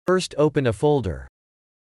First open a folder.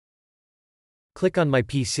 Click on My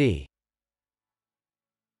PC.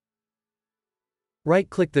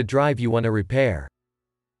 Right-click the drive you want to repair.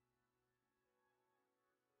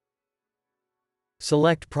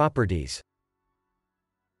 Select Properties.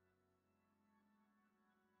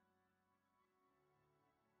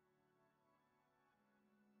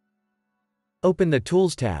 Open the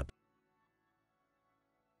Tools tab.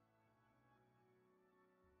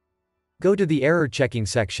 Go to the Error Checking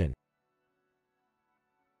section.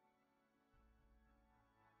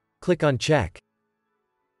 Click on Check.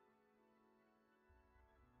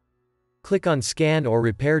 Click on Scan or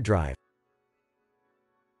Repair Drive.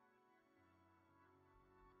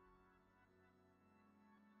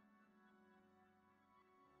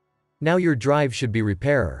 Now your drive should be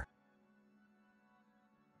repairer.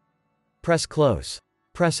 Press Close.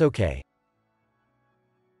 Press OK.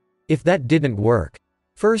 If that didn't work,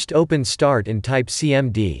 first open Start and type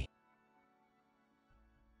cmd.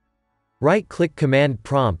 Right-click Command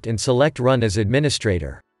Prompt and select Run as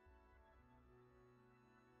Administrator.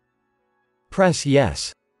 Press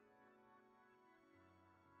Yes.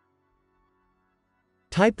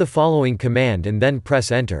 Type the following command and then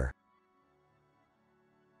press Enter.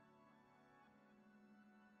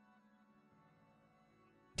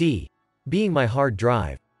 D. Being my hard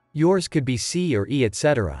drive. Yours could be C or E,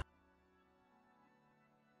 etc.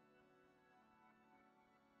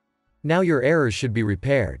 Now your errors should be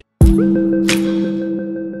repaired.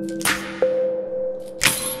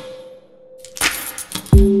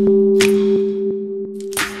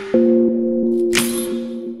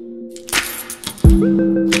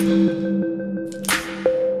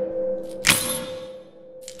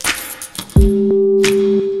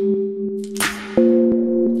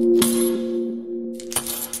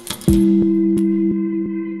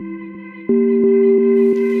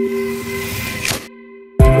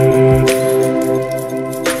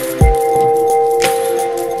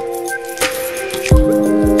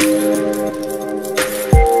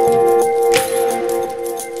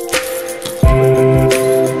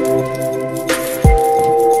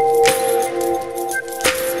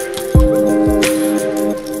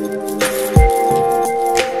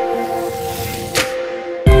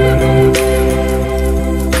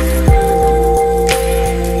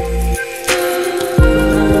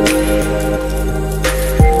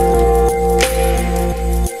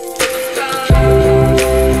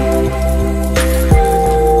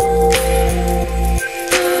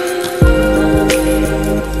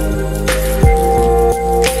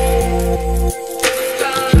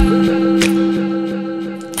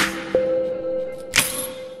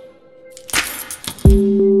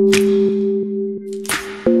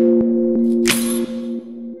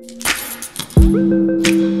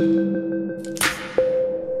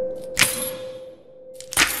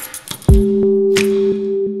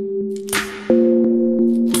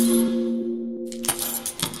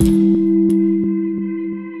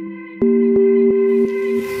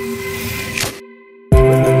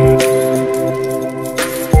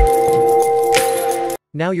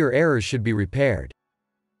 Now your errors should be repaired.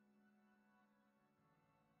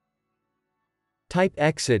 Type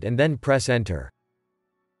Exit and then press Enter.